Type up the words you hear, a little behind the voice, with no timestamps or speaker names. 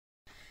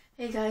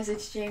Hey guys,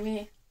 it's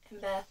Jamie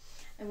and Beth.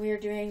 and we are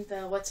doing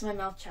the What's My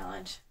Mouth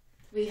challenge.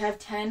 We have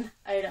 10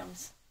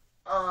 items.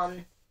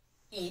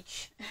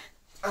 Each.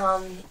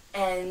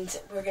 And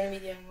we're gonna be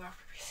doing rock,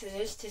 paper,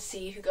 scissors to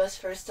see who goes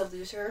first. The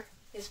loser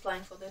is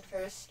blindfolded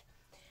first.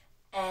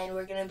 And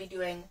we're gonna be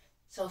doing,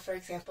 so for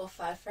example,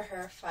 5 for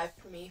her, 5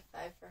 for me,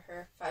 5 for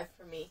her, 5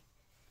 for me.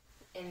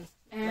 And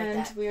like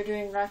that. We are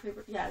doing rock,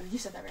 paper... Yeah, you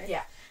said that right?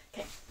 Yeah.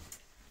 Okay.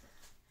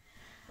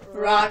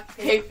 Rock,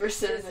 paper,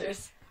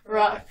 scissors.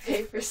 Rock,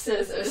 paper,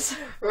 scissors.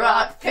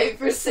 Rock,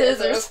 paper,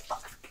 scissors.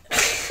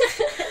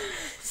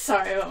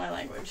 Sorry about my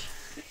language.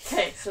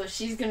 Okay, so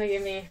she's gonna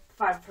give me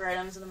 5 of her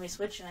items and then we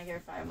switch and I give her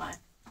 5 of mine.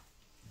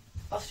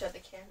 I'll show the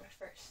camera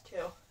first,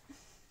 too.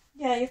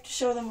 Yeah, you have to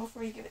show them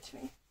before you give it to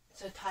me.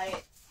 So tie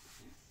it,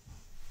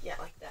 yeah,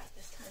 like that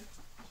this time.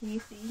 Can you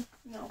see?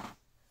 No.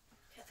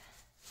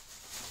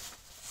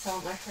 So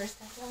my first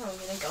item I'm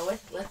gonna go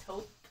with, let's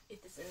hope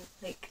it doesn't,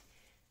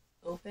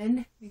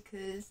 open,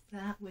 because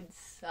that would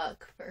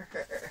suck for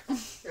her.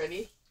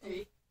 Ready?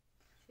 3.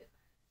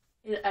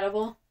 Is it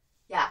edible?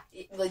 Yeah,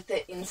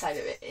 the inside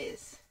of it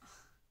is.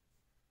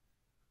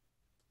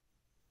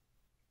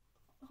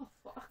 Oh,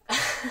 fuck.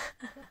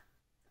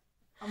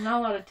 I'm not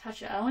allowed to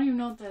touch it. I don't even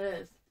know what that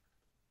is.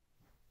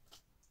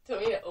 Do you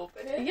want me to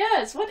open it?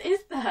 Yes, what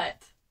is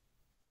that?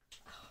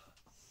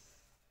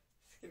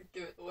 Just gonna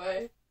give it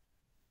away.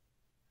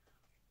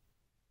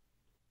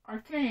 I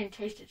can't even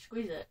taste it.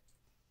 Squeeze it.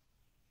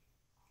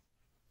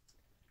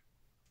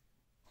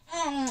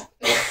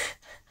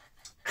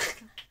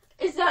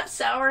 Is that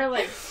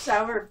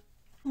sour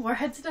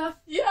warhead stuff?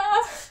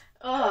 Yeah!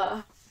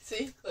 Ugh.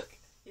 See? Look.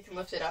 You can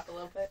lift it up a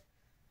little bit.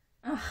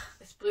 Ugh.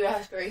 It's blue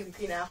raspberry and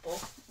green apple.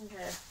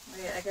 Okay,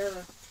 wait, I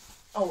gotta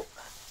Oh,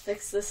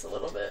 fix this a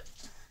little bit.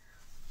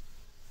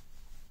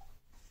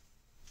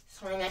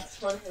 so my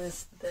next one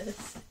is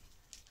this.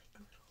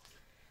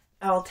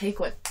 I'll take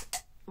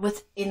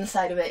what's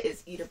inside of it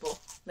is eatable.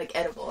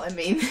 Edible, I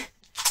mean.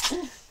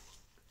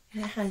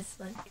 And it has,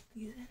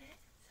 these in it.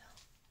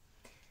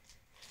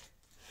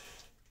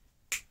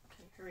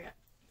 Okay, hurry up.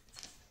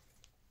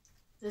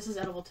 This is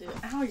edible too.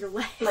 Ow, your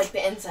leg.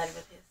 The inside of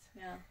it is.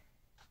 Yeah.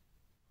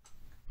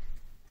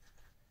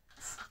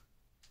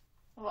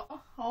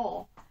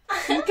 Oh.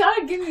 You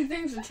gotta give me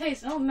things to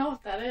taste. I don't know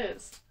what that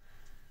is.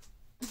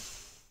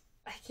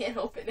 I can't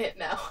open it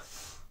now.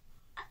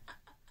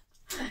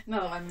 Now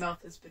that my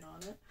mouth has been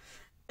on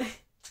it.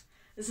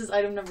 This is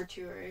item number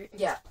 2, right?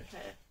 Yeah.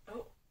 Okay.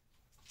 Oh.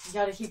 You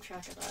gotta keep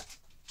track of that.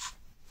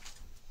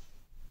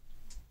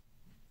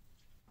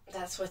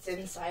 That's what's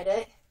inside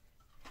it.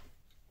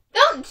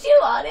 Don't chew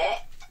on it!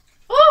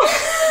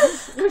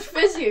 Oh! It's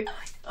fizzy.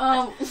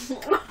 I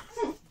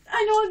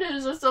know what it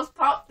is. It's those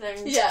pop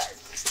things. Yeah.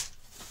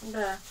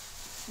 Yeah.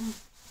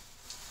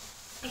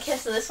 Okay,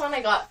 so this one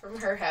I got from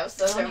her house.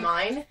 Those are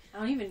mine. I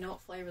don't even know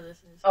what flavor this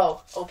is.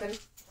 Oh, open.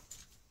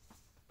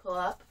 Pull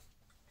up.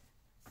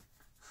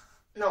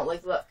 No,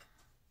 look.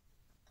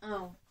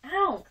 Oh.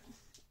 Ow!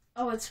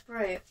 Oh, it's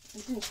Sprite.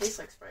 It didn't taste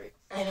like Sprite.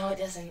 I know it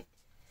doesn't.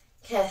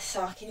 Okay,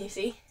 so can you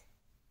see?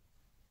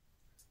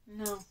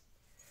 No.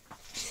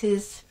 This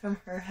is from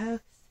her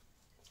house.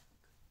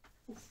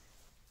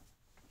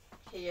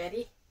 Okay, you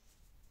ready?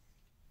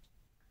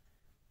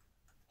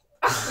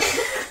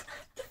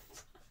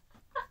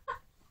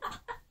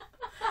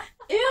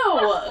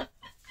 Ew!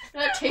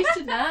 That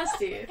tasted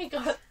nasty. I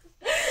got.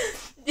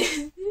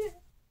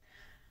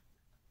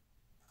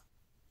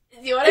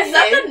 Do you want to Is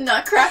that the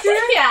Nutcracker?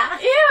 Yeah.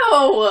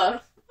 Ew!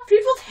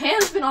 People's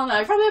hands been on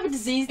that. I probably have a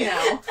disease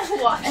now. I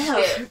washed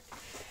it.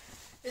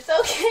 It's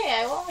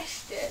okay, I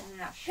washed it.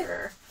 Yeah,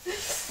 sure.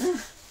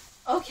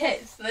 Okay,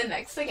 so the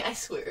next thing, I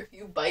swear, if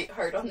you bite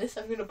hard on this,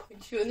 I'm gonna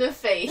punch you in the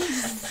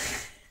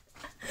face.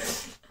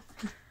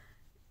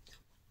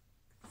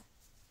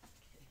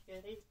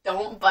 Ready?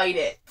 Don't bite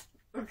it,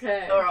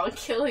 Okay. or I'll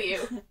kill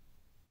you.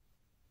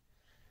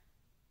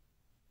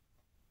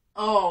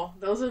 Oh,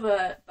 those are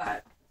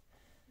that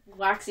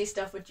waxy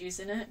stuff with juice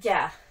in it?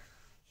 Yeah.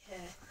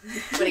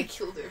 But I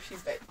killed her if she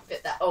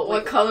bit that. Oh,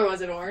 What color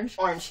was it? Orange?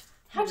 Orange.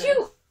 How'd Okay.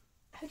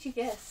 you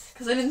guess?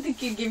 Because I didn't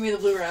think you'd give me the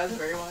blue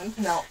raspberry one.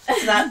 No.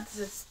 So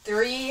that's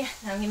 3.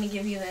 I'm gonna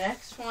give you the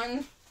next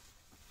one.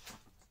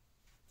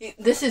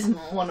 This is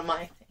one of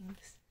my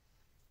things.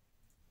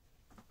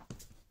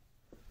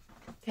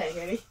 Okay,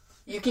 ready?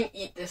 You can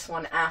eat this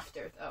one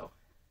after, though.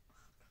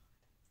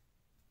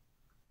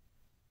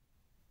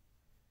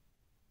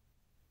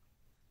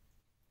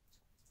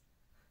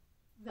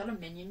 Is that a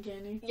Minion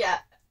candy? Yeah.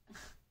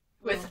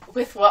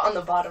 With what on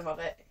the bottom of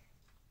it?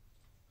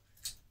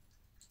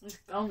 It's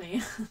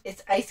gummy.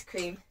 It's ice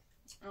cream.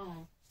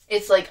 Oh.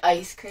 It's like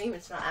ice cream.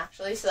 It's not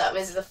actually. So that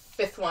was the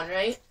 5th one,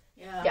 right?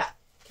 Yeah. Yeah.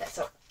 Okay,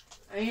 so.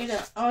 I need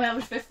a... Oh, that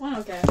was 5th one?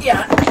 Okay.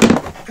 Yeah.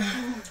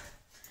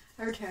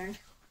 Her turn.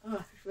 Oh,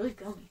 it's really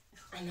gummy.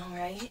 I know,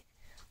 right?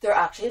 They're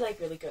actually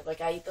really good.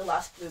 I ate the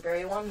last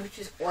blueberry one, which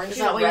is orange Is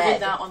that and why red. you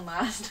did that one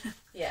last?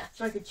 Yeah.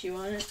 So I could chew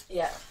on it?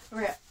 Yeah.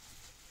 Okay.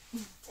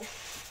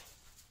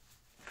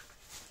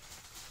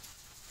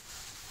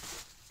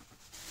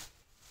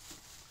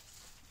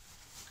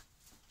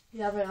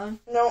 You have it on?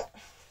 No.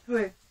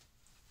 Wait.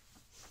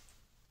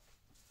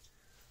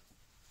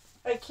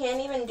 I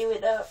can't even do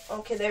it up.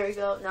 Okay, there we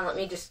go. Now let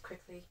me just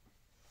quickly.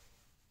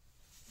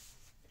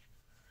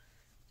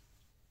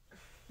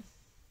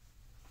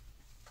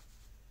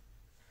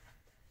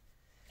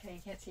 Okay,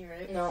 you can't see,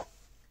 right? No.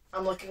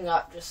 I'm looking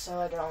up just so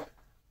I don't.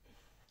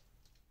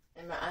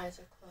 And my eyes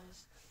are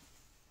closed.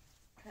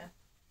 Okay.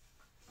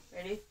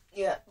 Ready?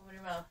 Yeah. Open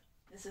your mouth.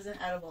 This isn't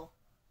edible.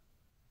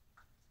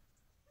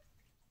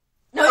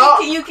 No,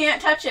 Oh. you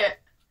can't touch it.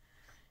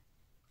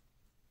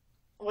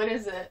 What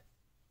is it?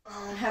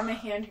 I have my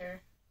hand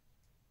here.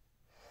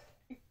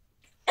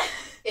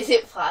 Is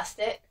it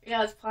plastic?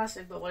 Yeah, it's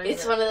plastic, but what is it?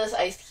 It's one of those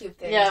ice cube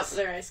things. Yeah,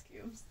 they're ice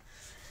cubes.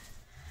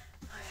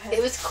 Okay.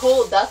 It was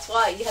cold, that's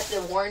why. You had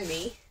to warn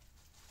me.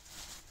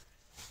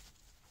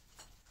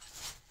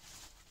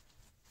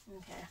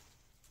 Okay.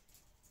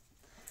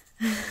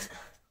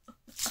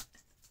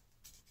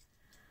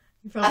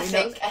 I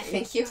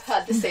think you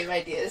had the same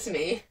idea as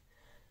me.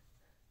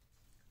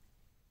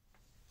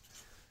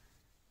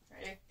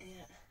 Ready?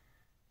 Yeah.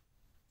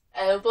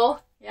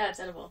 Edible? Yeah, it's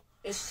edible.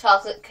 It's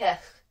chocolate kiss.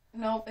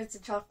 Nope, it's a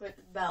chocolate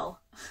bell.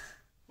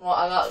 Well,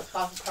 I got the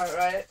chocolate part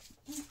right.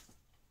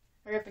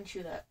 Hurry up and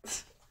chew that.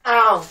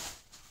 Ow!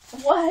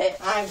 What?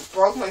 I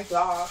broke my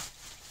jaw.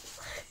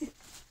 What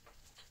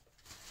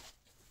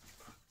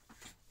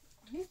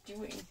are you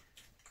doing?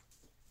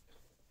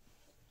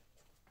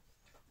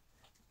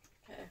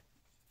 Okay.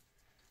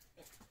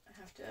 I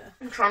have to...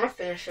 I'm trying to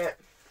finish it.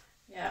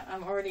 Yeah,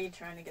 I'm already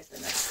trying to get the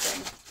next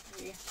thing.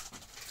 Maybe.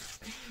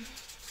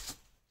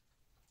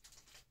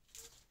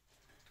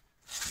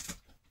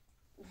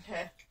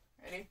 Okay,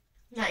 ready?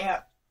 Not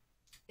yet.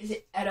 Is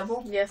it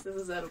edible? Yes, this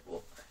is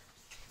edible.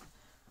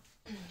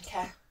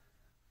 Okay.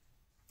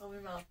 Open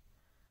your mouth.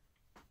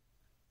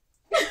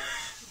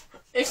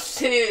 It's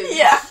 2.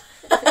 Yeah.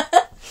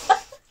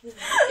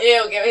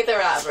 Ew, give me the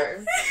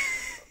wrapper.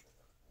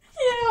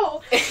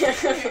 Ew.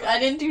 I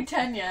didn't do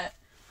 10 yet.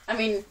 I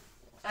mean,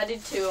 I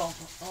did 2 only.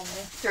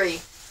 3.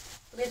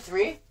 We did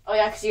 3? Oh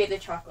yeah, because you ate the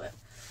chocolate.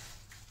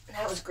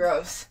 That was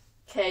gross.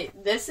 Okay,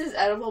 this is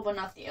edible, but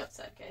not the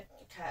outside, okay?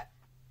 Okay.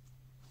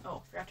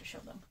 Oh, forgot to show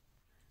them.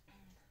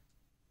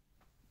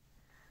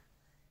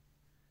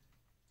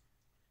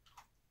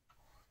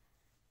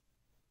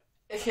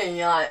 Okay,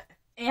 not.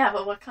 Yeah,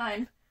 but what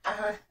kind?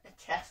 A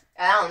chest.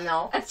 I don't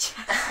know.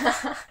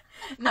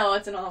 No,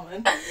 it's an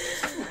almond.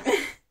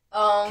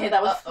 Okay, Okay,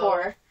 that was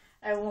 4.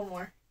 I have one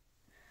more.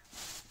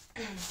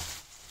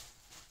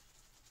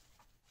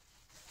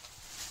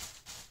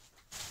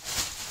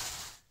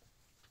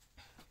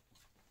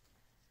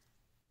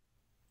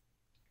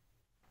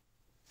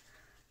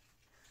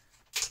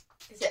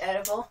 Is it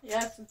edible?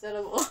 Yes, it's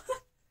edible.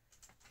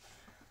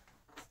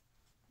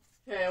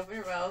 Okay, open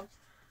your mouth.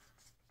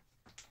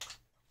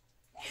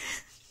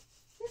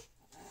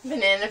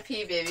 Banana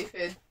pea baby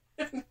food.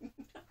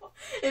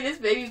 It is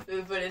baby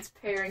food, but it's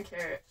pear and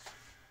carrot.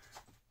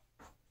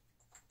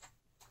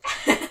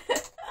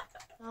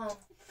 Oh.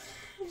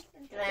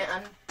 Can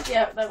I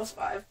Yeah, that was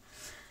 5.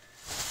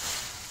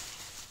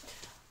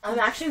 I'm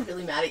actually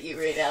really mad at you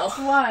right now.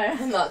 Why?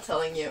 I'm not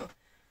telling you.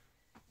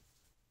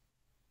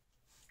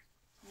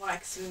 Why?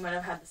 Because we might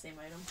have had the same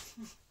item.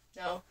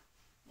 No.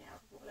 Yeah,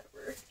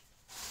 whatever.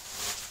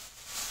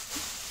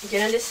 You're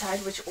gonna decide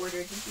which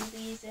order to do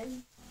these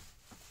in.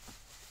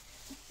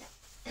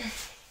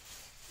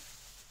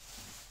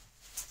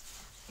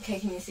 Okay,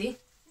 can you see?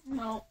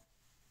 No.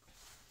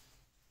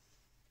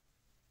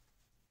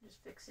 Just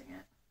fixing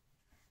it.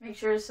 Make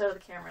sure to set the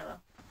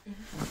camera, though.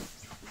 Mm-hmm.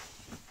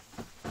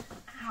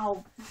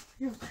 Ow.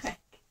 Your leg.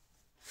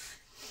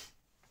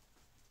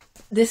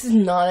 This is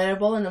not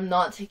edible, and I'm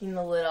not taking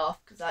the lid off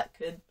because that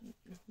could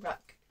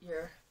wreck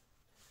your.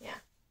 Yeah.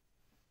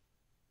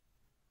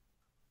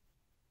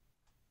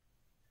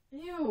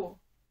 Ew.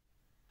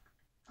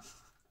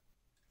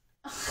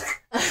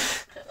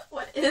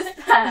 What is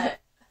that?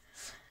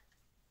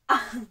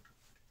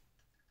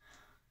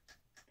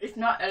 It's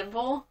not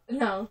edible?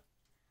 No.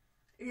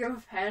 You have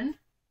a pen?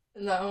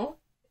 No.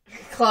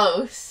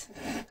 Close.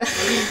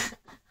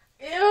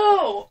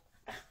 Ew!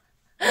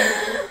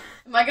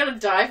 Am I gonna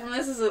die from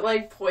this? Is it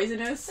like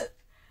poisonous?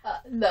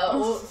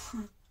 No.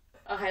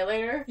 A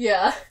highlighter?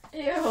 Yeah.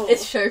 Ew.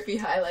 It's Sharpie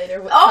highlighter.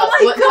 Oh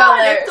my what god!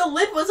 color? If the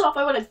lid was off,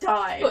 I would have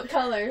died. What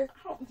color?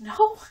 I don't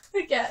know.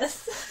 I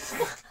guess.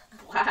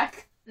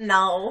 Black?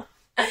 No.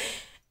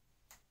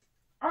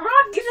 I'm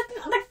not good at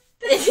the.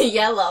 It's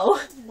yellow.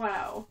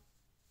 Wow.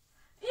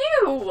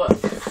 Ew!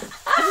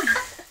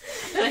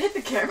 Did I hit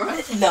the camera?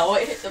 No,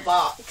 it hit the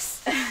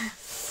box.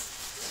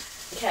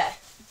 Okay.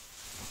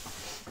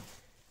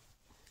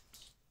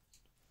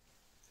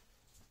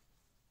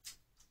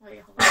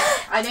 Wait, hold on.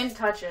 I didn't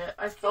touch it.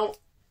 I felt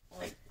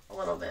like a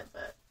little bit,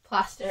 but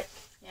Plastic.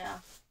 yeah.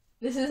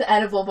 This is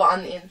edible, but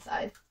on the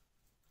inside.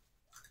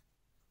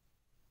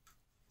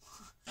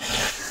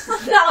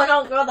 No,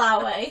 don't go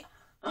that way.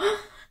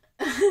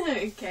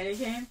 Candy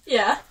cane?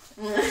 Yeah.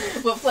 I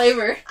What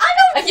flavor?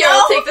 don't Here,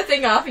 I'll take the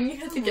thing off and you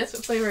have to guess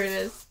what flavor it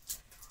is.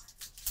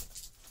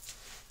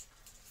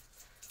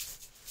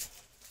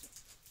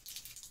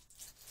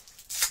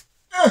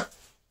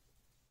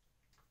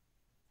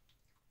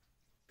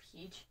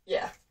 each.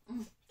 Yeah.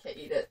 Can't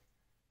eat it.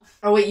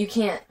 Oh, wait, you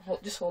can't.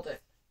 Just hold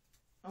it.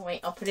 Oh,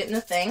 wait, I'll put it in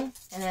the thing,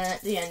 and then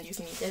at the end you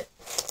can eat it.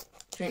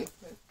 Drink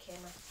the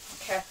camera.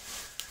 Okay.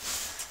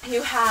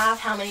 You have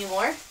how many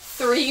more?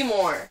 3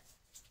 more.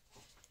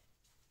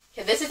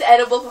 Okay, this is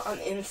edible on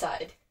the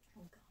inside.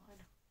 Oh,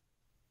 God.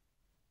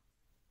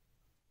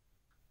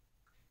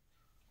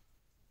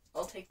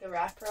 I'll take the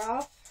wrapper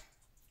off.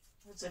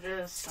 Was it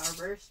a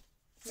Starburst?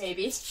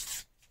 Maybe.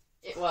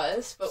 It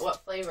was, but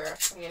what flavor?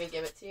 I'm going to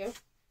give it to you.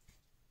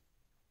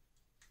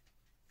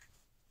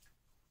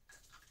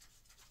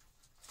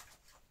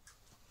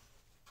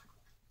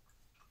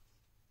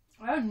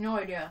 I have no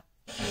idea.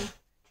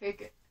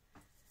 Take it.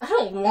 I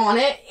don't want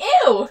it.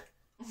 Ew!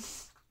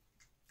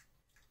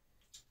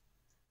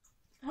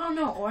 I don't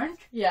know, orange?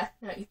 Yeah,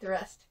 now eat the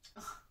rest.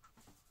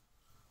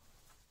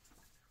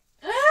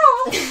 Ew!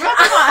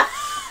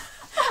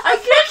 I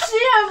can't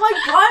see, I'm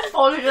like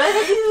blindfolded. I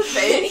hate the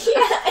face.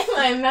 Yeah, in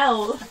my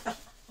mouth.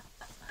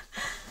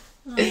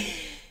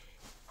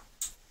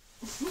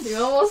 You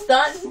almost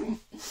done?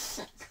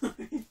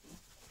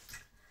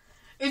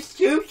 It's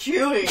too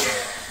chewy.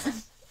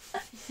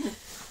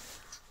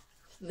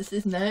 This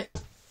is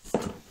next.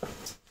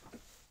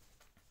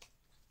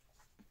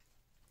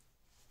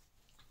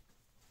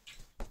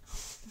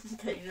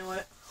 Okay, you know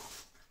what?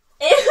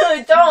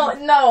 Ew,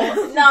 don't, no.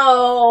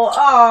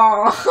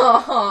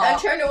 Oh. I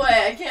turned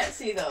away, I can't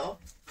see though.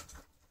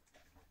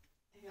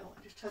 Ew,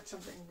 I just touched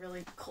something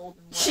really cold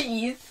and wet.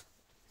 Cheese.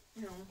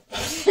 Ew.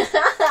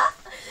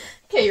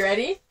 Okay, you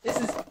ready? This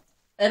is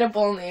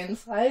edible on the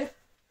inside.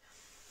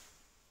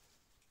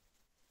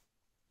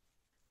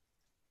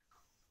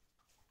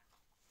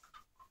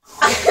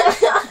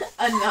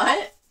 A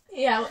nut?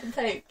 Yeah, what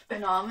type?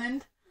 An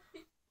almond?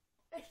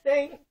 I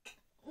think.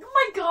 Oh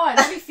my god,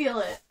 let me feel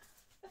it.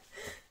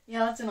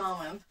 Yeah, that's an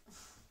almond.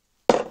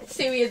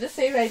 See, we had the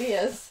same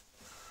ideas.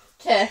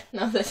 Okay,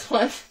 now this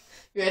one.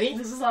 You ready?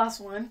 This is the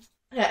last one.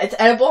 Yeah, it's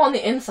edible on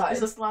the inside. Is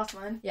this the last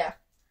one? Yeah.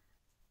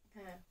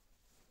 Okay.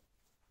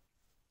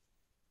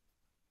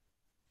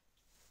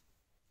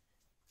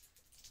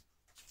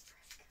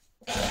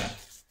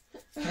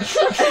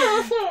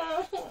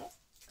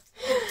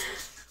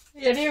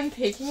 You're not even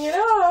taking it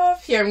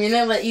off. Here, I'm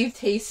gonna let you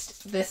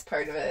taste this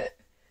part of it.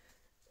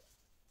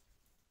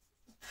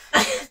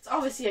 It's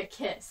obviously a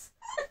kiss.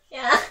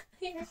 Yeah.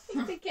 Here,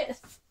 take the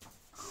kiss.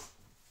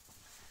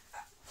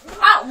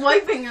 Ah,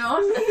 wiping it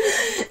on me.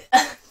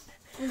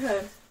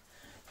 Okay.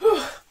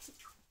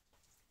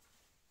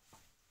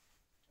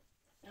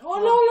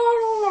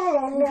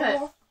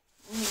 Okay.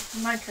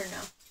 My turn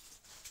now.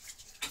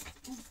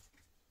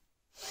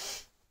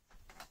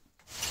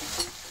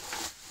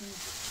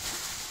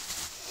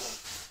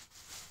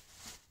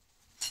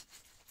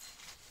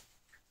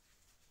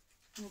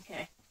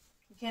 Okay.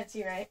 You can't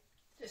see, right?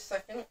 Just a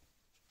second.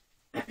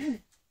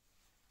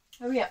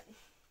 Hurry up.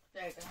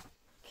 There you go.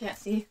 Can't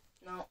see.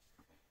 No.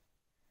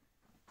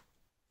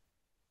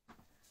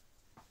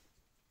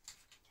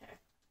 Okay.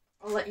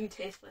 I'll let you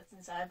taste what's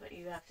inside, but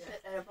you have to. Is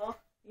it edible?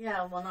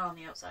 Yeah, well, not on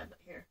the outside, but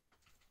here.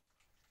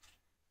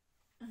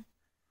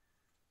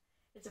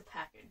 It's a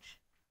package.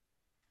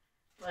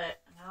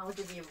 But I'll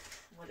give you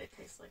what it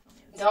tastes like on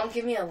the inside. Don't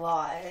give me a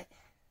lot.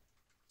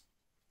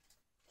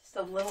 Just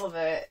a little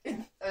bit.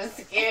 I'm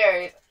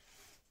scared.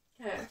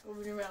 Okay,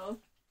 open your mouth.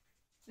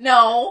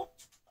 No!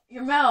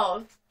 Your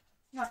mouth.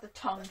 Not the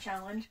tongue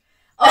challenge.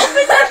 Open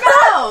your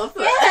mouth!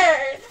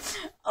 Scared.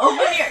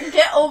 Open your...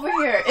 Get over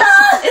here.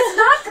 It's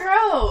not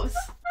gross.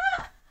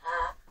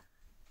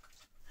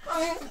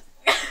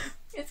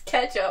 It's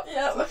ketchup.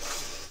 Yep.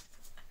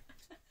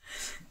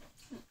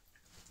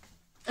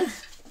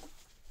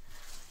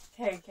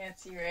 Okay, can't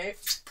see, right?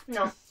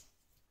 No.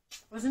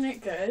 Wasn't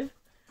it good?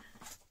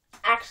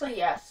 Actually,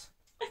 yes.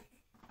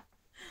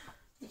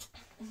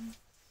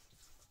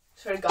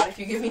 Swear to God, if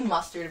you give me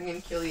mustard, I'm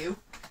gonna kill you.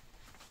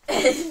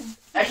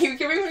 Are you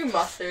giving me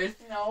mustard?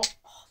 No. Oh,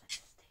 that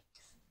stinks.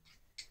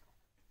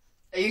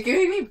 Are you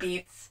giving me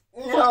beets?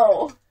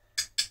 No.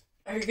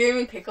 Are you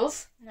giving me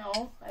pickles?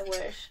 No, I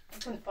wish. I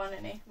couldn't find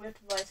any. We have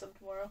to buy some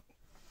tomorrow.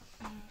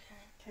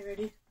 Okay,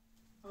 ready?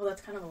 Oh,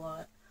 that's kind of a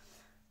lot.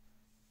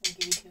 I'll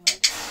give you too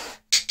much.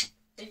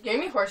 Are you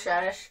giving me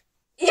horseradish?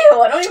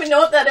 Ew, I don't even know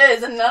what that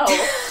is, and no.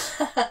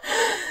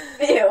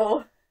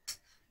 Ew.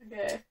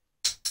 Okay.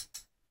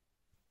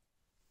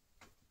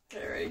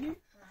 Okay, ready?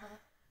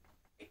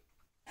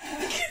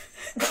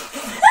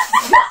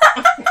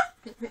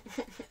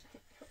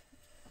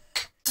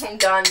 I'm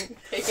done.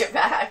 Take it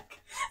back.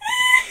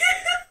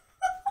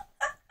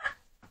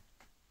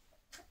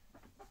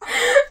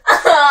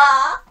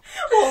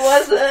 What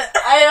was it?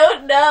 I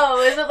don't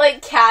know. Is it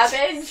like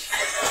cabbage?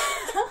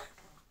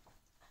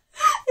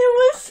 It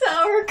was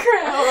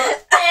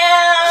sauerkraut.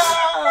 Ew!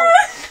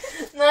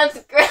 That's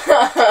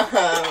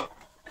gross.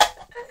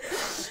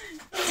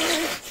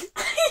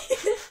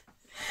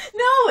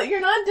 No, you're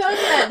not done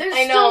yet. There's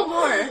I know, still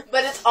more.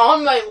 but it's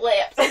on my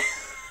lip.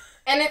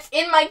 And it's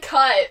in my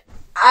cut.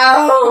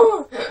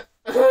 Ow!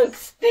 It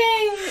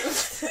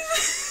stings.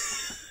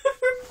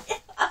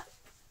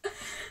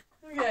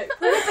 Okay,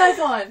 put it back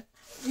on.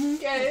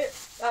 Okay,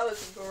 that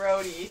was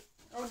grody.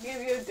 I'll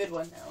give you a good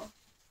one now.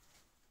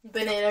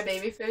 Banana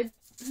baby food.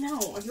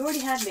 No, you already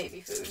had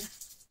baby food.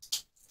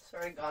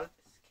 Sorry, God.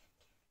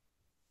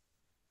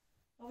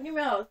 Open your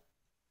mouth.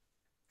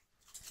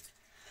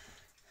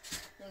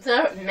 It's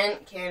a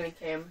mint candy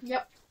cane.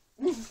 Yep.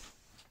 Okay.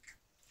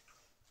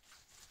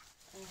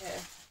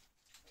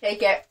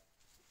 Take it.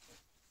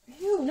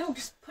 Ew, no,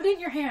 just put it in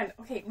your hand.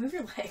 Okay, move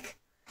your leg.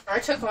 I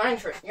took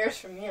yours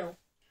from you.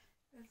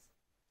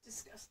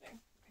 That's disgusting.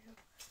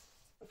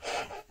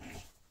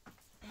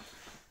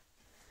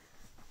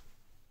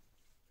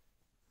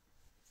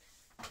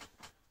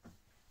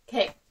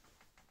 Okay.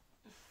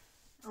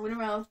 Open your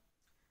mouth.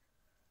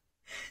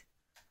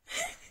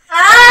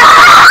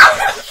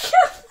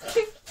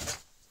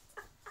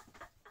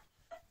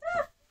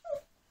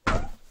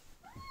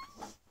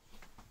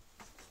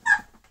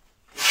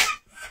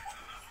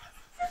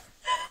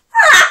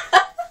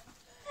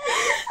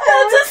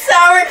 That's a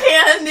sour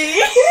candy.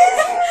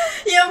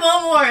 You have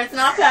one more. It's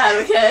not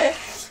bad, okay?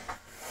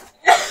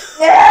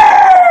 Get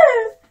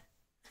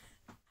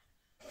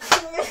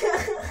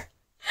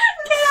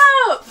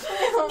up!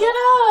 Get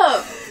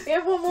up! We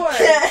have one more.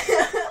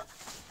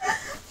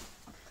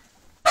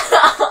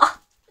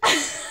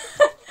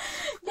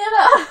 Get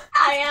up!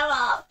 I am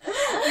up.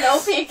 No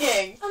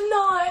peeking. I'm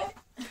not.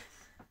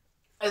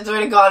 I swear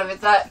to God, if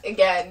it's that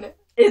again,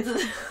 it's.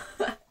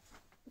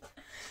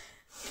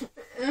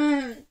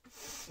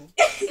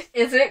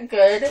 Is it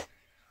good?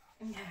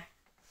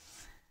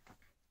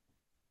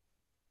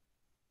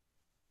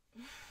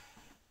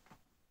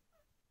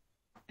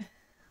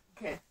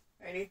 Okay,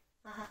 ready?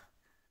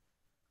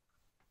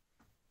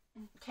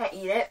 Can't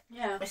eat it.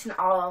 Yeah. It's an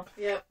olive.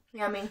 Yep.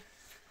 Yummy.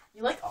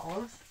 You like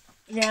olives?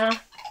 Yeah.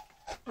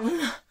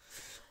 I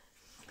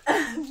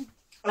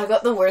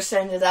got the worst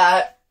end of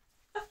that.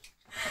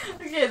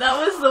 Okay, that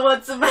was the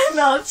what's in my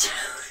mouth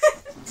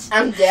challenge.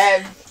 I'm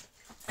dead.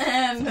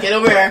 And Get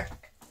over here.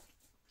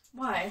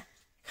 why?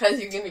 Because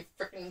you're gonna be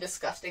freaking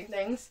disgusting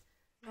things.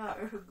 Yeah,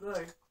 it was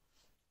good.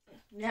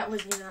 Yeah, it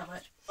wasn't even that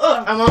much.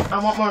 Oh, I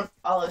want more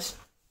olives.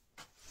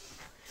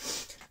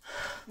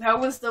 That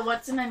was the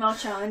what's in my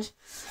mouth challenge.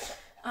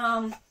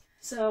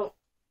 So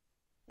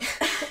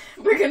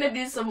we're gonna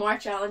do some more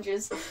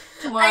challenges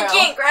tomorrow. I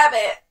can't grab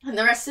it. And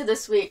the rest of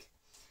this week.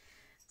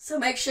 So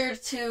make sure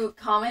to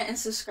comment and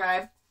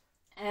subscribe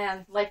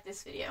and like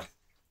this video.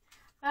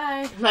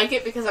 Bye. Like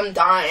it because I'm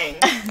dying.